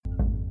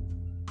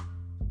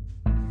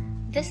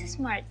This is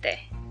Marte.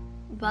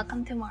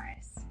 Welcome to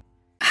Mars.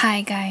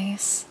 Hi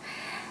guys.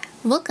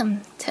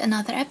 Welcome to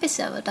another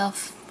episode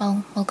of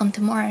Welcome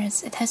to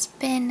Mars. It has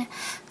been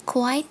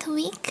quite a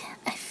week.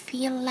 I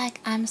feel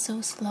like I'm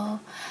so slow.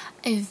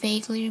 I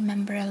vaguely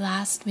remember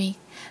last week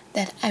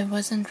that I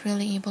wasn't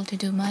really able to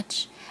do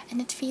much,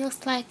 and it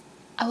feels like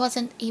I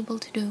wasn't able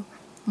to do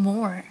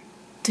more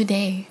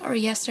today or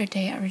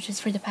yesterday or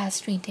just for the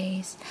past 3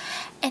 days.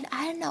 And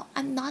I don't know,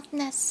 I'm not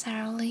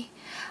necessarily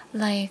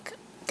like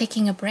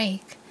taking a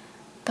break,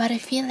 but I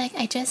feel like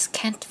I just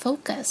can't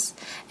focus.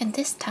 And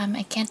this time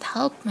I can't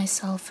help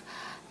myself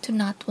to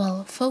not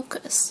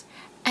focus.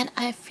 And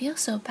I feel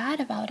so bad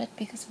about it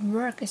because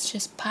work is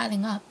just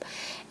piling up.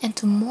 And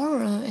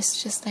tomorrow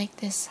is just like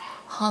this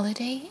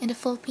holiday in the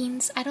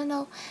Philippines. I don't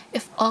know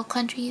if all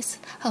countries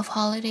have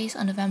holidays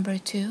on November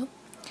 2,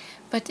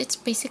 but it's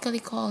basically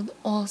called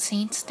All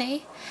Saints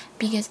Day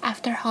because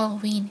after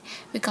Halloween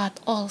we got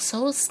All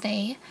Souls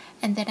Day,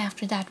 and then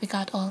after that we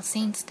got All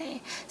Saints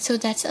Day. So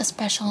that's a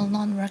special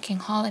non-working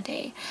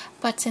holiday.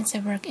 But since I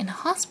work in a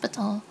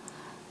hospital,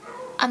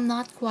 I'm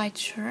not quite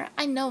sure.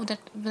 I know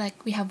that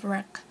we have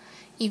work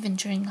even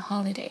during a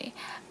holiday,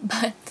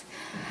 but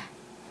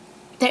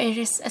there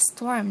is a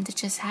storm that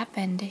just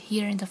happened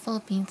here in the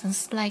Philippines.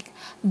 It's like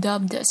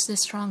dubbed as the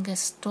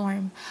strongest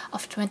storm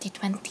of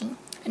 2020,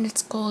 and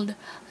it's called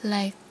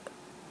like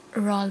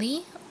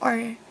Raleigh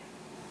or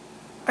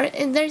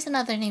there's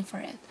another name for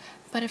it,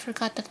 but I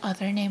forgot that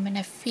other name. And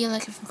I feel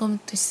like if I'm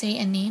going to say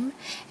a name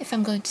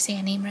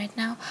right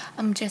now,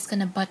 I'm just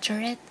gonna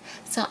butcher it.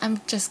 So I'm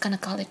just gonna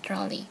call it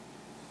Raleigh,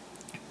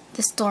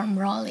 the storm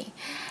Raleigh.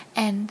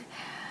 And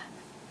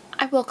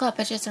I woke up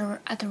at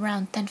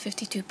around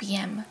 10:52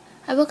 p.m.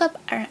 I woke up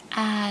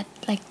at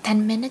like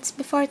 10 minutes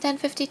before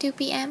 10:52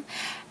 p.m.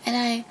 and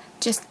I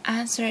just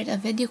answered a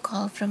video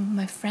call from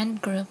my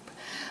friend group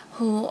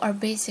who are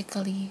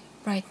basically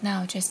right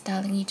now just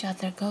telling each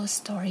other ghost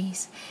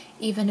stories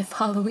even if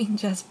Halloween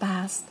just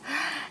passed.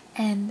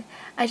 And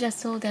I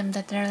just told them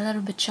that they're a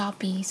little bit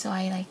choppy, so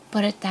I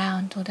put it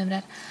down, told them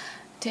that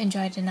to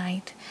enjoy the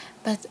night.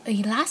 But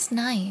last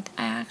night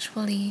I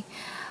actually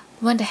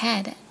went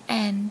ahead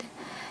and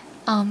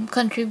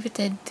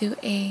contributed to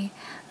a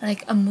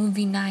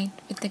movie night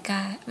with the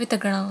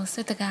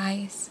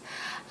guys.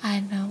 I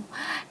know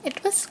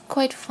it was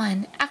quite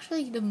fun.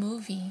 Actually, the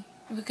movie,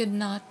 we could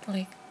not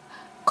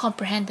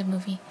comprehend the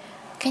movie.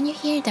 Can you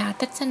hear that?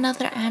 That's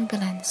another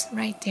ambulance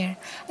right there.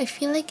 I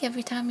feel like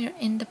every time you're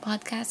in the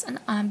podcast, an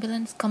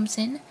ambulance comes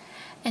in,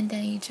 and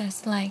they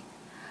just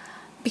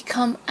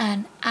become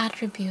an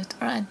attribute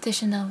or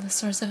additional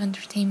source of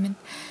entertainment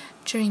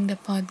during the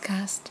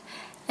podcast.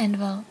 And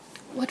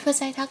what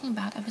was I talking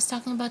about? I was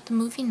talking about the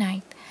movie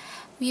night.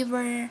 We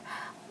were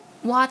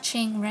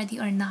watching Ready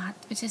or Not,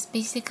 which is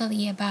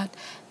basically about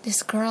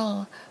this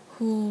girl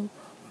who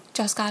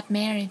just got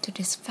married to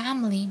this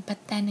family, but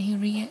then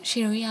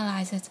she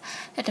realizes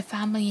that the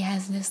family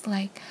has this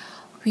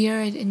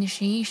weird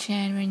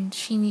initiation when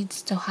she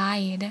needs to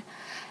hide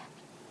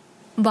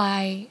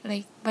by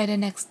the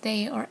next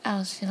day, or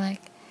else she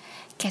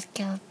get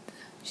killed.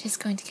 She's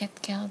going to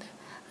get killed.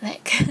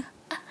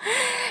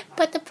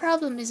 But the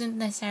problem isn't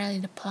necessarily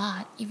the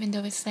plot, even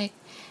though it's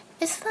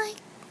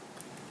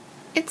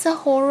a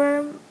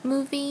horror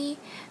movie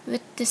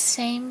with the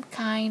same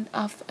kind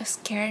of a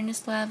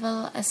scariness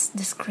level as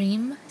the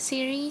Scream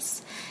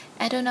series.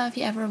 I don't know if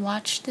you ever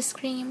watched the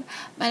Scream,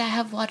 but I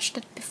have watched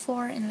it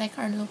before in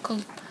our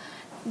local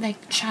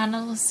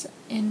channels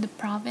in the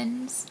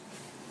province.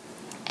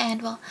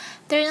 And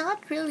they're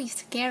not really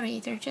scary,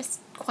 they're just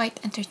quite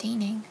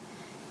entertaining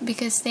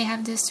because they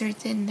have this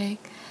certain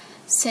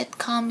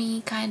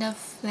sitcom-y kind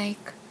of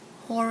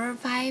horror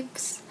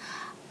vibes.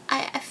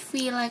 I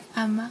feel like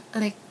I'm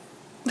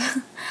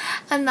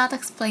I'm not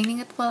explaining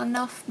it well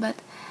enough,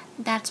 but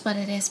that's what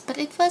it is. But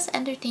it was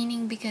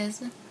entertaining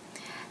because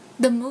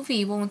the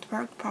movie won't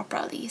work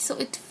properly, so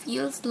it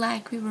feels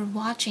like we were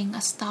watching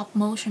a stop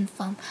motion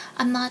film.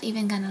 I'm not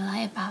even gonna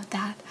lie about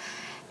that.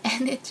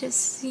 And it just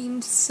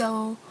seems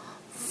so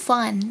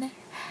fun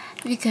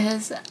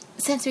because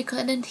since we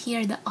couldn't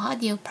hear the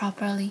audio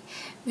properly,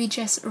 we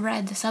just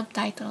read the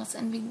subtitles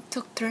and we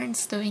took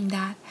turns doing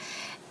that.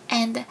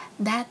 And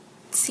that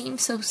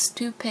seems so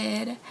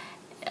stupid.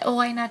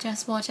 Why not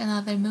just watch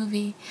another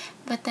movie?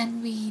 But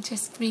then we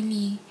just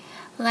really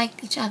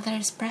liked each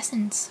other's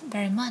presence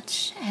very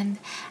much. And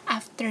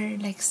after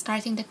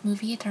starting that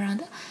movie at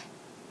around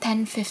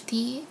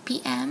 10:50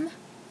 p.m.,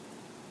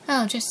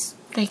 just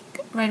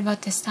right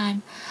about this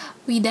time,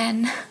 we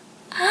then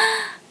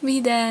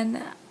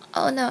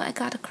oh no, I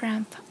got a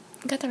cramp.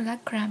 I got a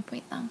leg cramp.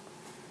 Wait lang.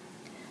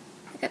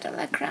 I got a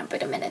leg cramp.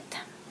 Wait a minute.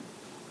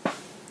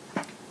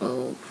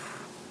 Oh,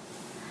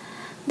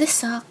 this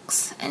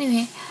sucks.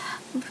 Anyway,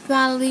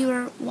 while we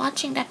were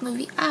watching that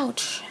movie,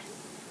 ouch,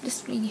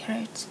 this really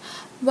hurts.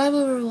 While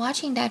we were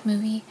watching that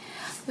movie,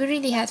 we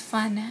really had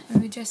fun.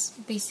 We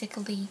just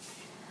basically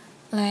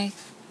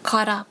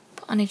caught up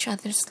on each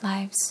other's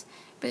lives.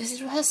 because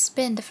it has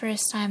been the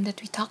first time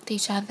that we talked to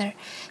each other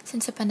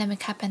since the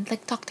pandemic happened.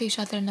 Like, talked to each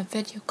other in a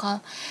video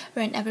call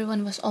wherein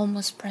everyone was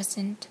almost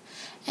present.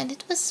 And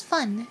it was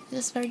fun. It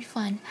was very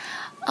fun.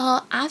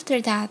 After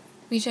that,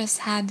 we just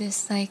had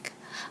this like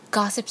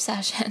gossip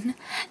session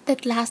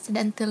that lasted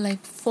until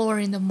like 4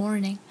 in the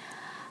morning.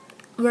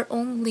 We're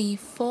only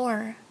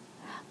four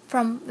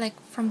from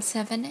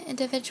 7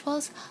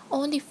 individuals.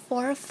 Only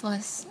four of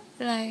us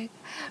like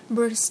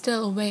were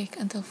still awake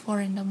until 4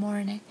 in the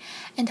morning.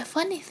 And the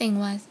funny thing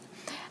was,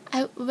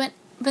 I when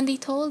they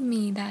told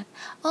me that,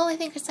 oh, I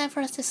think it's time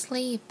for us to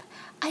sleep,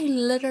 I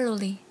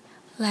literally,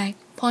 like,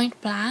 point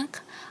blank,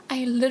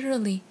 I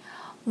literally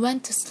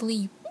went to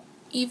sleep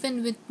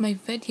even with my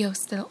video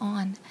still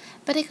on.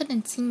 But they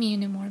couldn't see me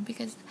anymore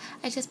because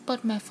I just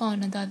put my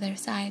phone on the other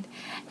side.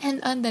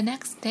 And on the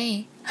next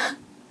day,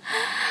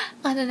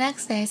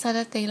 I saw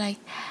that they like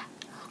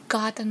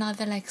got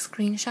another like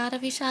screenshot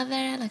of each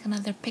other, like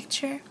another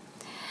picture.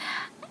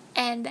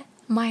 And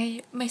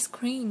my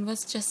screen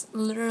was just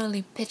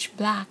literally pitch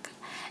black.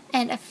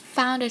 And I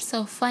found it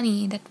so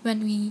funny that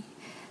when we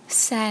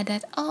said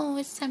that, oh,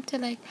 it's time to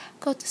like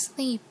go to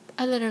sleep,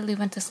 I literally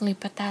went to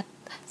sleep at that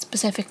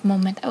specific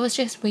moment. I was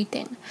just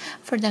waiting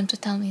for them to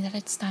tell me that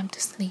it's time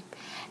to sleep.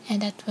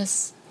 And that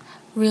was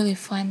really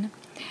fun.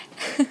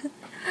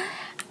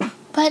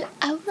 But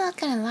I'm not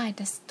gonna lie,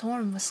 the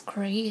storm was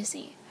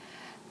crazy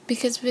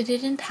because we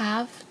didn't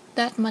have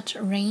that much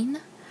rain,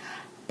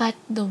 but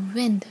the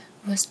wind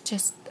was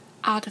just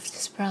out of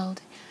this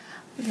world.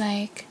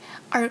 Like,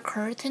 our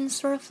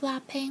curtains were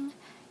flapping,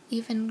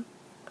 even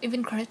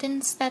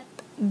curtains that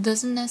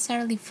doesn't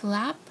necessarily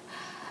flap,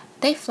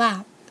 they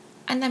flap.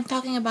 And I'm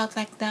talking about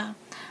like the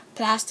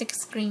plastic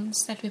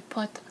screens that we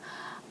put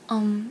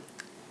on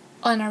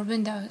our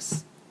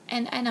windows.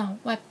 And I know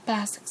what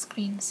plastic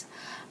screens,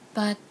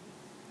 but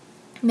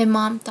my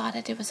mom thought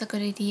that it was a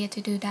good idea to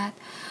do that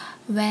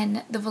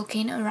when the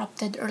volcano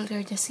erupted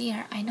earlier this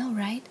year. I know,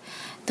 right?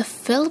 The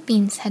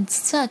Philippines had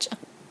such a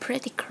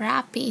pretty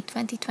crappy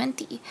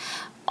 2020.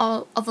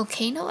 A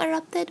volcano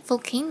erupted,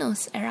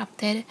 volcanoes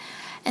erupted,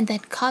 and then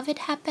COVID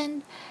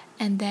happened,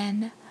 and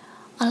then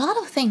a lot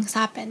of things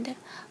happened.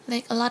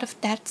 Like, a lot of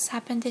deaths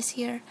happened this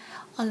year.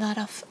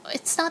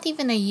 It's not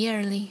even a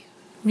yearly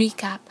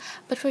recap,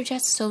 but we're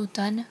just so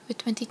done with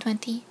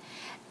 2020.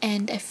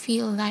 And I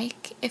feel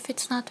like if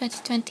it's not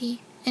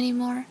 2020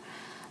 anymore,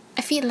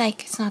 I feel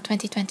like it's not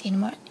 2020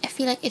 anymore. I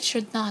feel like it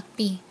should not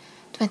be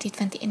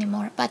 2020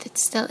 anymore, but it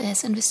still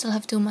is, and we still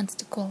have 2 months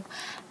to go.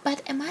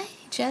 But am I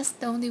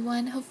just the only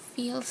one who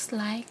feels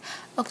like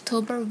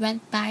October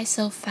went by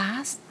so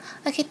fast?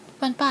 Like, it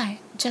went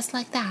by just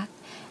like that.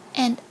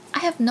 And I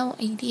have no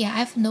idea,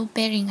 I have no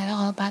bearing at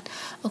all about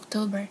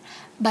October.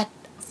 But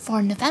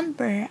for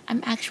November,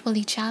 I'm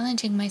actually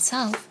challenging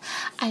myself.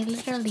 I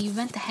literally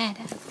went ahead.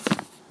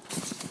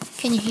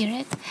 Can you hear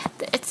it?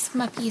 It's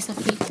my piece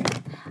of paper.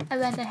 I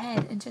went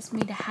ahead and just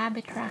made a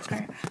habit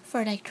tracker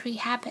for like 3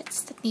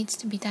 habits that needs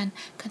to be done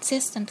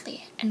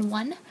consistently. And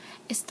one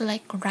is to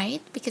like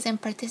write, because I'm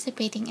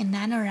participating in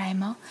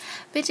NaNoWriMo,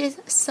 which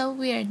is so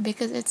weird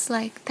because it's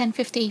like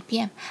 10:58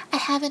 p.m. I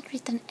haven't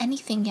written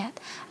anything yet.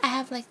 I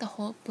have like the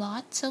whole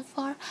plot so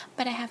far,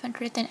 but I haven't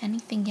written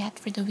anything yet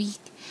for the week.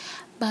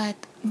 But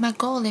my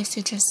goal is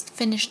to just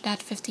finish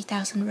that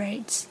 50,000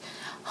 words,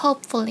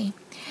 hopefully.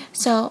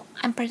 So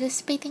I'm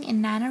participating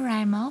in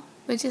NaNoWriMo,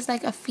 which is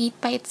like a feat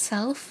by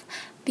itself,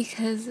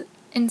 because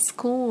in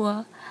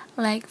school,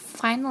 like,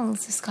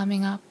 finals is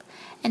coming up,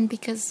 and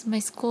because my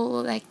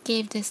school like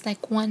gave this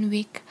like 1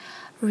 week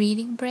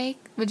reading break,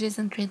 which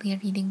isn't really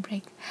a reading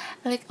break,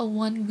 like a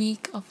 1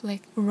 week of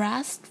like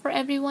rest for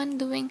everyone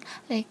doing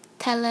like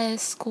tele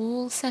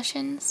school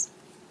sessions,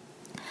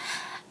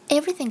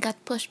 everything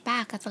got pushed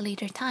back at a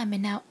later time,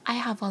 and now I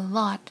have a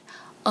lot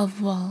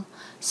of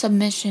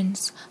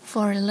submissions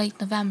for late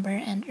November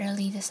and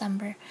early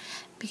December,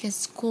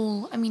 because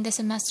the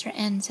semester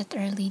ends at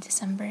early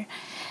December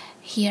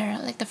here,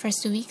 like the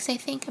first 2 weeks, I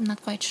think. I'm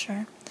not quite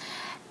sure.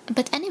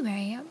 But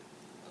anyway,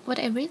 what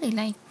I really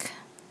like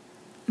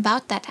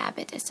about that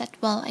habit is that,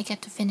 I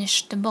get to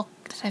finish the book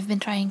that I've been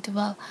trying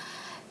to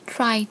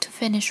try to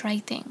finish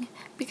writing,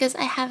 because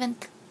I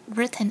haven't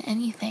written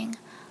anything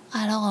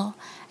at all.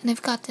 And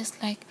I've got this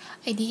like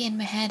idea in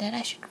my head that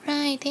I should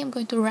write. Hey, I'm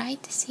going to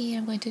write this year,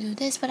 I'm going to do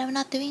this, but I'm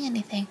not doing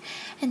anything.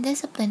 And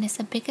discipline is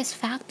the biggest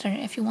factor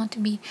if you want to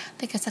be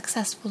like a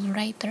successful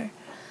writer.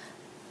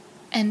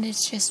 And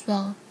it's just,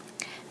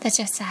 that's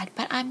just sad.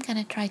 But I'm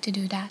gonna try to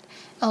do that.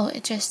 Oh,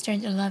 it just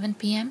turned 11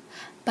 p.m.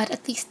 But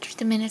at least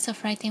 30 minutes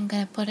of writing I'm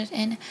gonna put it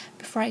in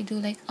before I do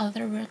like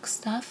other work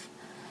stuff.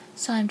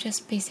 So I'm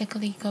just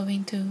basically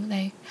going to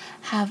like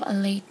have a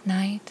late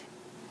night.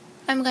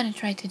 I'm gonna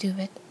try to do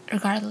it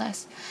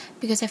regardless,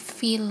 because I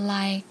feel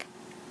like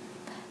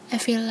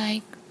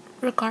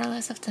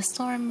regardless of the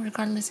storm,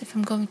 regardless if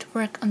I'm going to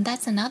work, and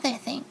that's another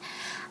thing,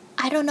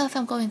 I don't know if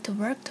I'm going to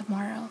work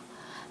tomorrow,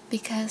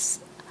 because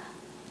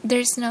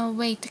there's no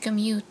way to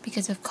commute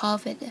because of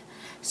COVID.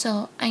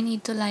 So I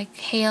need to like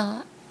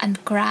hail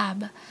and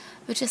grab,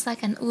 which is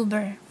like an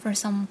Uber for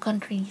some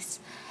countries.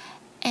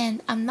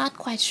 and I'm not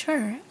quite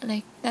sure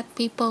like that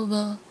people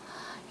will,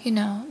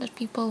 that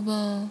people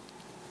will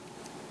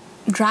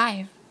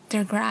drive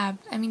their Grab.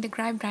 I mean, the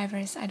Grab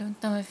drivers, I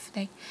don't know if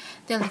like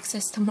they'll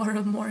exist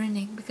tomorrow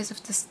morning because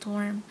of the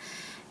storm,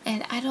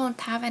 and I don't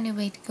have any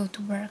way to go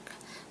to work.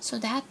 So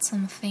that's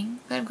something.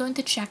 But I'm going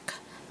to check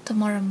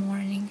tomorrow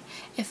morning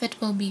if it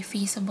will be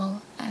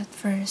feasible at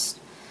first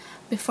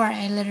before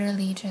I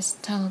literally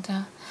just tell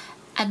the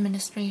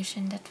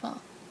administration that,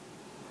 well,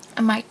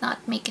 I might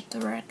not make it to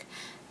work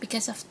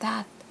because of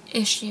that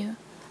issue.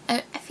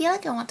 I feel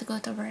like I want to go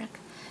to work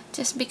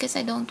just because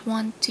I don't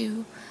want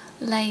to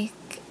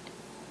like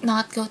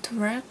not go to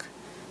work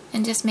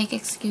and just make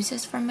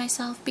excuses for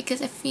myself,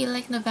 because I feel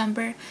like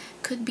November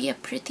could be a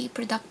pretty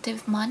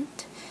productive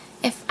month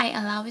if I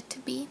allow it to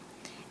be.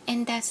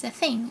 And that's the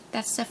thing.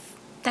 That's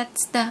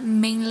the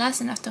main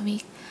lesson of the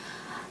week.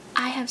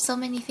 I have so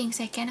many things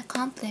I can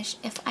accomplish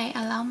if I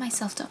allow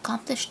myself to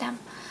accomplish them.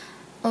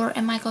 Or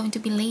am I going to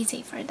be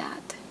lazy for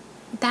that?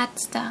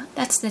 That's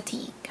the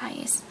tea,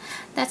 guys.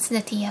 That's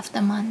the tea of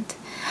the month.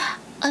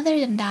 Other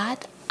than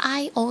that,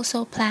 I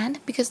also plan,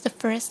 because the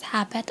first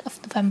habit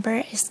of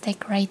November is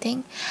like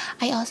writing.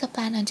 I also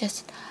plan on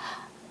just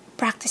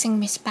practicing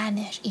my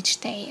Spanish each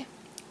day.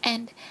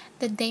 And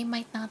the day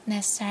might not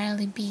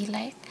necessarily be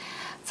like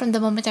from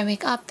the moment I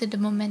wake up to the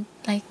moment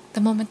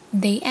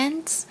day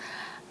ends.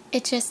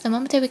 It's just the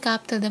moment I wake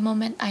up to the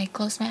moment I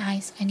close my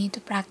eyes, I need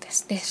to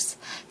practice this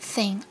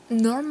thing.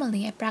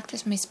 Normally, I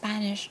practice my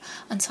Spanish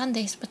on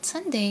Sundays, but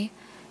Sunday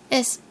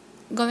is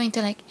going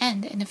to like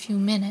end in a few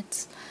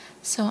minutes.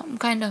 So I'm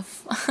kind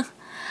of,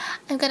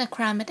 I'm gonna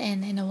cram it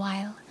in a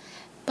while.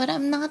 But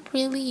I'm not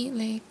really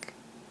like,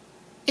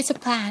 it's a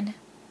plan.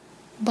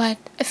 But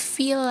I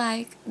feel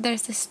like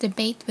there's this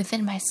debate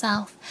within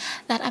myself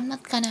that I'm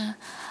not gonna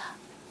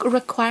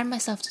require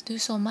myself to do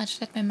so much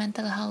that my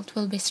mental health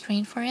will be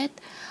strained for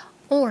it,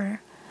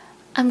 or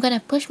I'm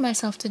gonna push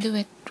myself to do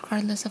it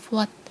regardless of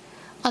what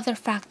other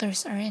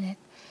factors are in it,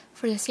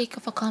 for the sake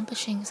of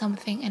accomplishing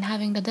something and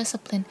having the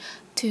discipline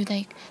to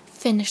like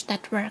finish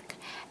that work.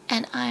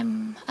 And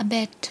I'm a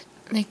bit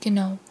like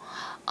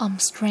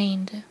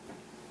strained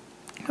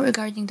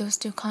regarding those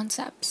two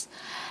concepts.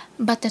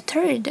 But the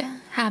third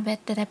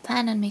habit that I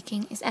plan on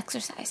making is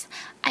exercise.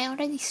 I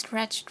already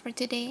stretched for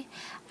today.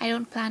 I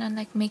don't plan on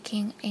like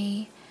making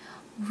a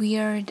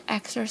weird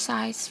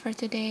exercise for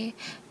today,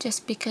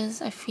 just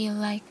because I feel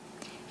like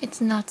it's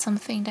not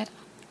something that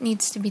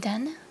needs to be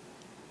done.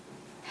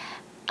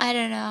 I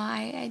don't know.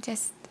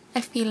 I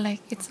feel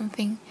like it's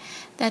something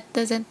that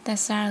doesn't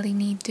necessarily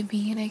need to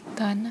be like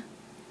done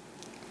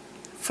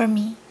for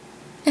me.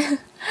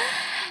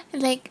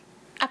 Like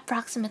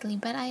approximately,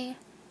 but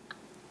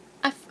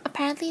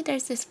apparently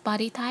there's this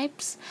body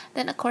types.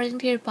 Then according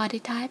to your body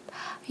type,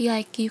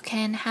 you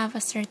can have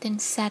a certain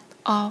set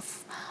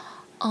of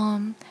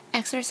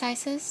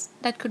exercises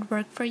that could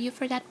work for you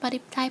for that body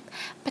type.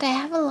 But I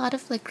have a lot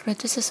of like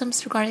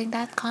criticisms regarding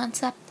that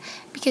concept,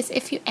 because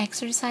if you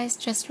exercise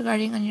just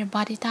regarding on your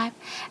body type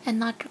and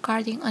not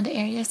regarding on the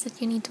areas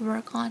that you need to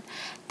work on,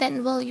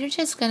 then well, you're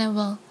just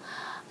gonna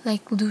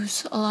like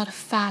lose a lot of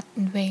fat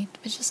and weight,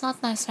 which is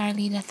not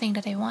necessarily the thing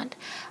that I want.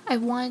 I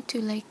want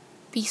to like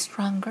be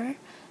stronger,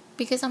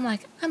 because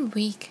I'm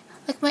weak.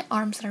 Like my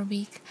arms are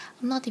weak.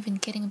 I'm not even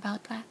kidding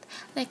about that.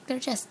 Like they're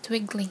just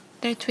twiggly.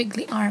 They're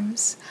twiggly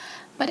arms.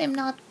 But I'm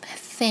not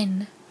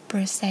thin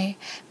per se,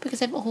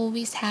 because I've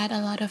always had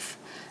a lot of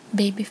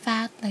baby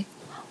fat like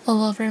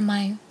all over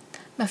my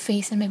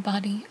face and my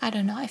body. I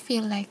don't know. I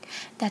feel like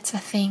that's a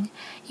thing,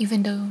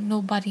 even though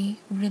nobody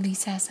really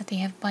says that they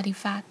have body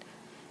fat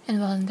and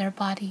well in their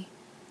body,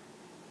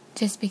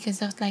 just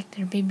because of like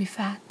their baby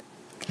fat.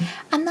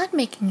 I'm not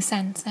making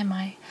sense, am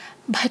I?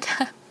 But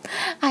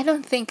I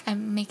don't think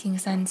I'm making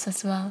sense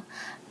as well.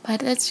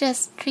 But it's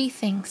just three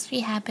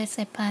habits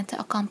I plan to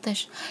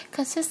accomplish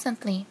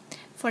consistently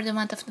for the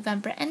month of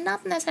November, and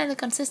not necessarily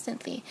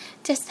consistently,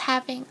 just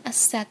having a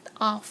set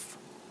of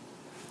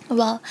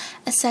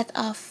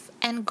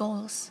end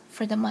goals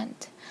for the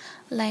month,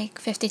 like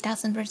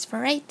 50,000 words for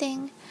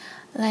writing,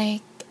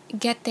 like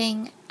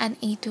getting an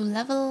A2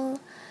 level,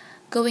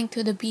 going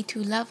to the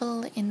B2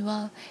 level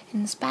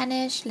in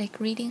Spanish, like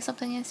reading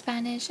something in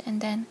Spanish,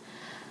 and then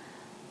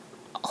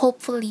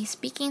hopefully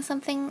speaking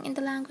something in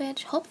the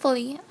language.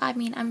 Hopefully, I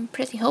mean, I'm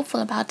pretty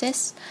hopeful about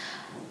this.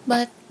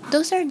 But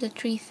those are the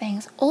three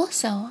things.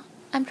 Also,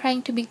 I'm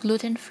trying to be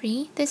gluten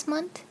free this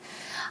month.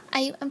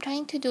 I'm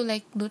trying to do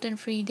like gluten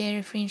free,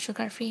 dairy free, and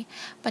sugar free.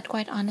 But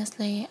quite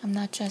honestly, I'm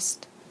not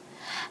just.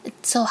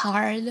 It's so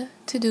hard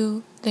to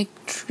do like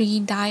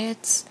 3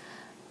 diets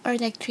or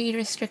like 3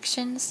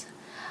 restrictions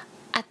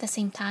at the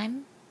same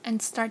time,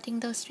 and starting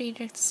those 3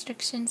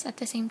 restrictions at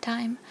the same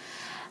time.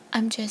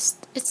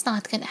 It's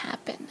not gonna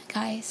happen,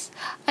 guys.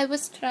 I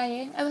was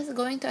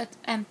going to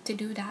attempt to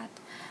do that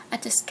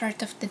at the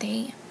start of the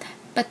day,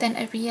 but then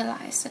I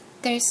realized that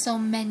there's so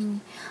many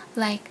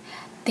like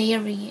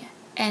dairy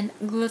and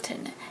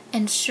gluten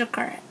and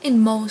sugar in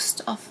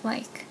most of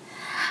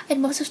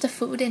the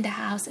food in the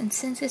house. And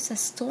since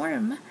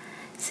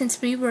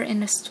we were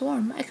in a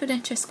storm, I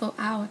couldn't just go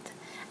out.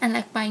 and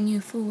like buy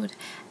new food.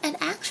 And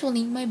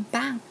actually, my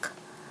bank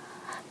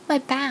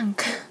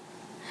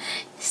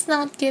is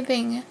not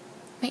giving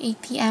my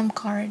ATM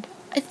card.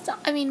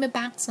 My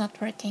bank's not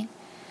working.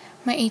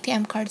 My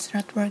ATM card's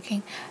not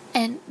working.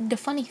 And the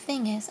funny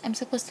thing is, I'm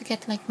supposed to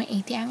get like my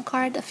ATM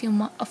card a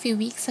few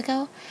weeks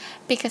ago,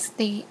 because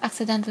they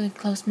accidentally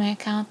closed my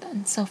account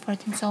and so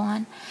forth and so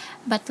on.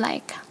 But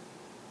like,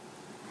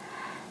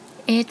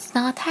 it's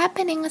not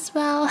happening as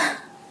well.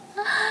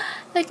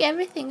 Like,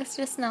 everything is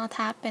just not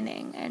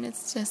happening, and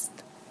it's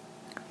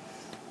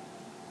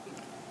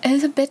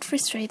a bit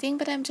frustrating,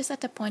 but I'm just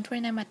at the point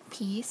where I'm at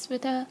peace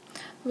with a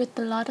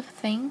lot of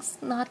things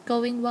not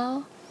going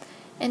well.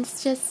 And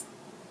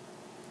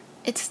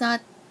it's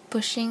not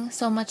pushing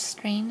so much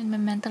strain in my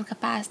mental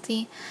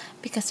capacity,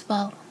 because,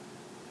 well,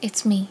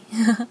 it's me.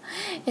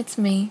 It's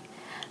me.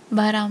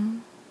 But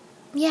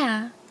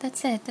yeah,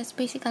 that's it. That's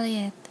basically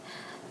it.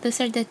 Those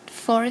are the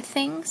 4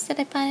 things that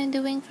I plan on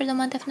doing for the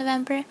month of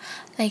November.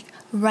 Like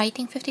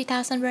writing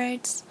 50,000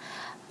 words,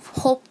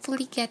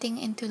 hopefully getting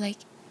into like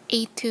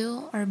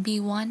A2 or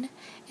B1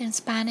 in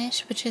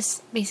Spanish, which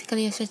is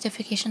basically a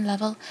certification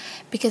level,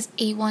 because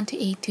A1 to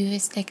A2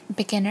 is like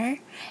beginner,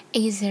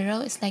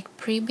 A0 is like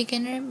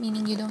pre-beginner,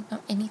 meaning you don't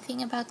know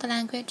anything about the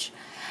language,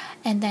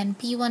 and then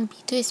B1,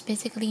 B2 is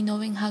basically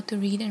knowing how to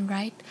read and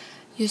write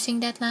using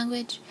that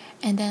language,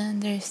 and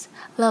then there's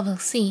level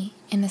C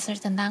in a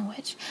certain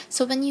language.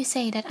 So when you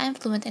say that I'm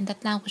fluent in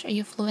that language, are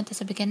you fluent as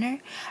a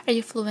beginner? Are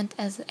you fluent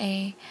as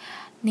a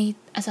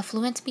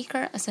fluent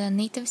speaker, as a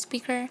native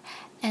speaker?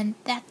 And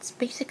that's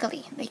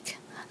basically like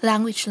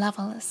language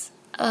levels.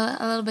 A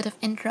little bit of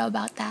intro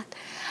about that.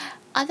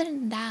 Other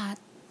than that,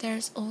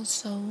 there's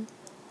also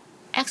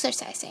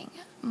exercising.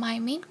 My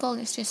main goal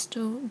is just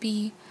to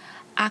be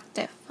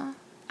active.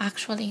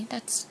 Actually,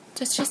 that's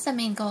just the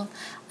main goal.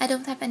 I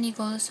don't have any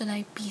goals to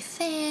like be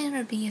thin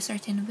or be a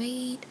certain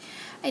weight.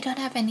 I don't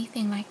have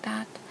anything like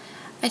that.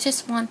 I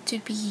just want to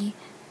be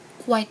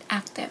quite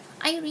active.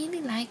 I really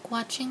like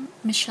watching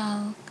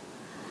Michelle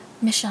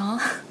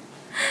Michelle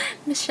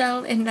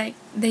in like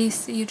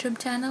this YouTube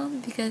channel,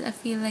 because I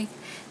feel like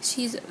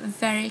she's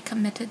very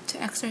committed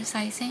to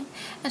exercising,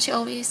 and she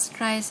always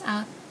tries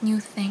out new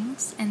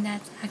things, and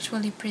that's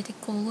actually pretty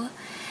cool.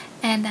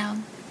 And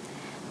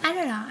I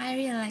don't know, I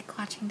really like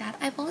watching that.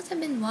 I've also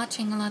been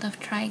watching a lot of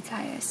Try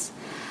Guys,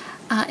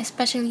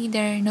 especially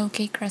their no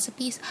cake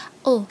recipes.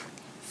 Oh,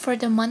 for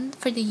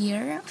the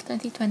year of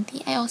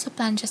 2020, I also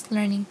plan just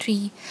learning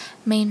 3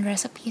 main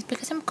recipes,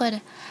 because I'm good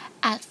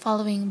at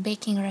following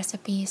baking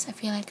recipes. I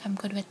feel like I'm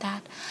good with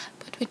that.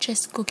 But with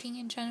just cooking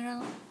in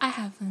general, I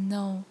have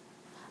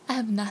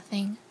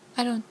nothing.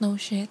 I don't know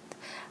shit.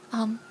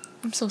 I'm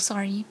so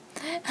sorry.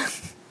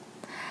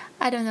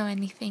 I don't know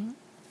anything.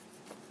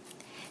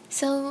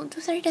 So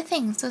those are the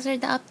things, those are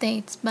the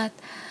updates. But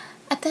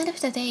at the end of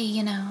the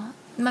day,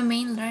 my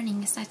main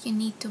learning is that you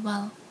need to,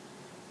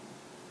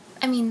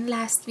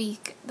 last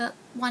week, the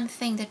one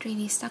thing that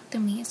really stuck to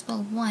me is,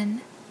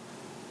 one,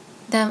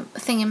 the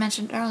thing I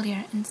mentioned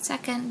earlier, and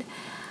second,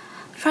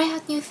 try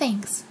out new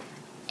things.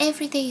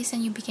 Every day is a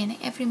new beginning,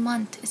 every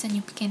month is a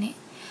new beginning.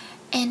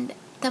 And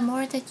the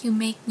more that you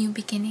make new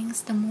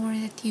beginnings, the more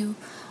that you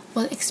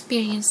will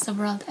experience the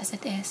world as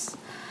it is.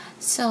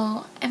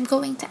 So I'm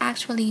going to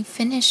actually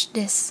finish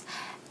this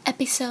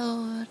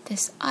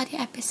audio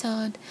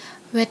episode,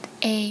 with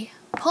a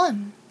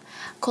poem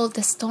called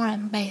The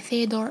Storm by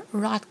Theodore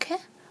Rourke.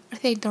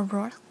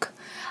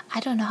 I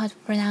don't know how to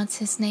pronounce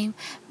his name,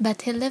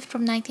 but he lived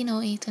from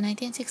 1908 to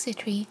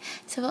 1963.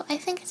 So I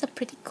think it's a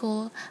pretty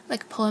cool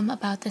poem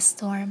about the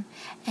storm,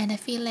 and I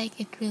feel like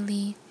it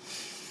really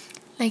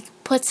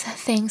puts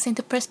things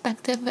into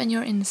perspective when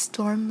you're in a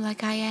storm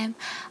like I am.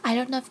 I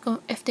don't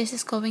know if this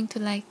is going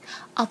to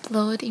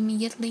upload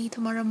immediately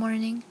tomorrow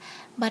morning,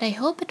 but I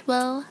hope it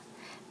will,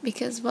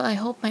 because I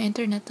hope my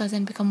internet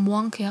doesn't become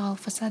wonky all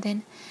of a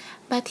sudden.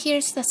 But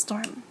here's the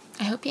storm.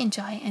 I hope you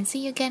enjoy, and see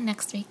you again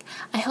next week.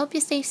 I hope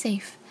you stay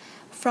safe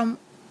from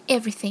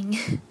everything.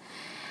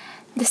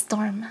 The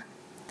storm.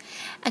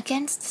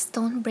 Against the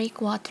stone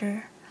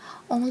breakwater,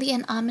 only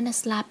an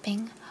ominous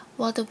lapping,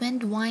 while the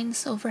wind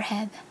whines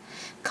overhead,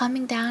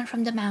 coming down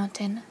from the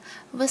mountain,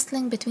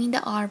 whistling between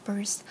the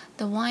arbors,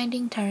 the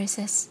winding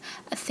terraces,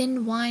 a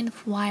thin whine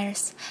of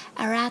wires,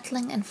 a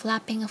rattling and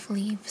flapping of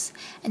leaves,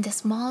 and the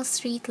small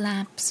street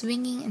lamp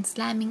swinging and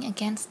slamming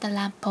against the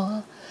lamp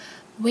pole.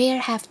 Where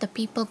have the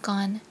people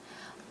gone?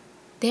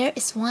 There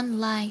is one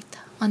light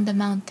on the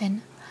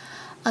mountain.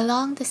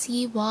 Along the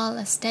sea wall,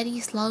 a steady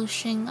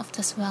slouching of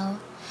the swell,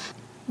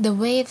 the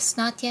waves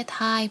not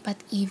yet high but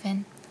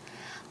even,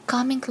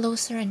 coming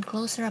closer and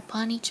closer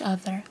upon each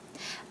other,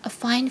 a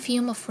fine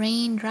fume of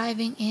rain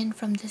driving in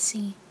from the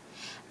sea,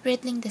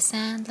 riddling the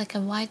sand like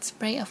a white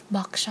spray of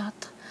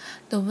buckshot,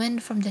 the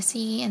wind from the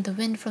sea and the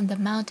wind from the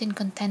mountain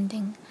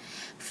contending,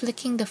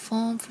 flicking the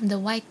foam from the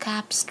white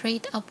cap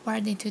straight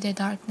upward into the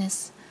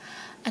darkness.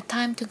 A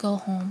time to go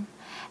home,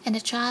 and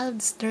a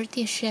child's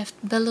dirty shift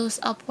billows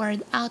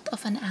upward out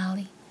of an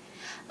alley.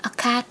 A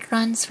cat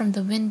runs from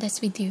the wind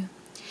as we do,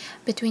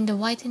 between the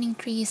whitening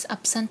trees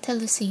up Santa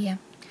Lucia,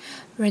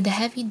 where the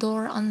heavy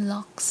door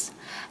unlocks,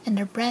 and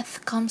the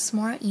breath comes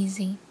more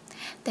easy.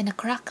 Then a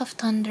crack of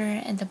thunder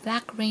and the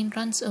black rain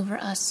runs over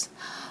us,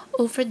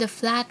 over the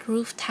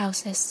flat-roofed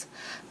houses,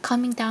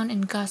 coming down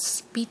in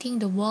gusts, beating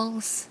the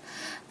walls,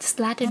 the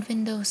slatted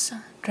windows,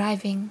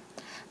 driving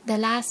the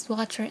last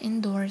watcher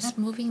indoors,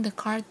 moving the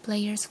card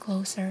players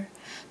closer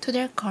to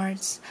their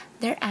cards,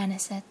 their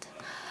anisette.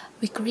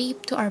 We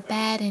creep to our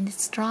bed in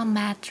its straw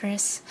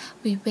mattress.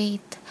 We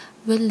wait.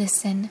 We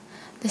listen.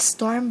 The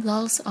storm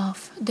lulls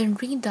off, then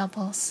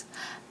redoubles,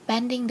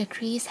 bending the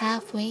trees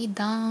halfway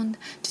down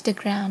to the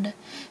ground,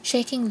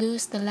 shaking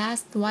loose the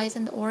last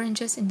wizened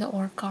oranges in the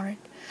orchard,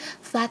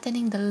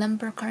 flattening the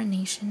limber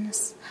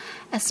carnations.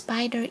 A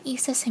spider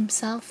eases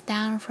himself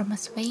down from a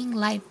swaying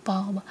light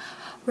bulb,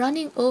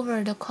 running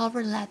over the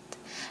coverlet,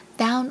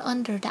 down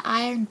under the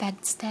iron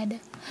bedstead.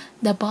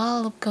 The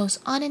bulb goes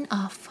on and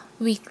off,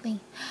 weakly.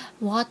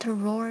 Water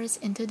roars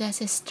into the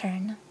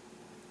cistern.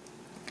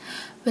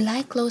 We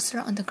lie closer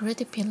on the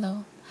gritty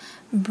pillow,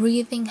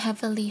 breathing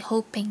heavily,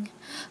 hoping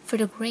for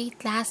the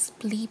great last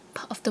bleep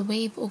of the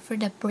wave over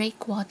the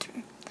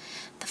breakwater,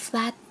 the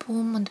flat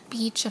boom on the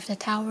beach of the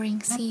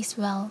towering sea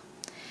swell.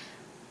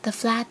 The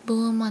flat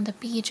boom on the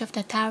beach of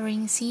the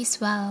towering sea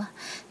swell,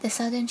 the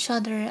sudden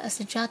shudder as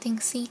the jutting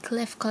sea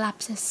cliff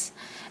collapses,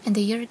 and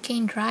the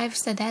hurricane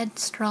drives the dead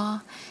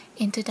straw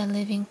into the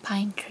living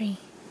pine tree.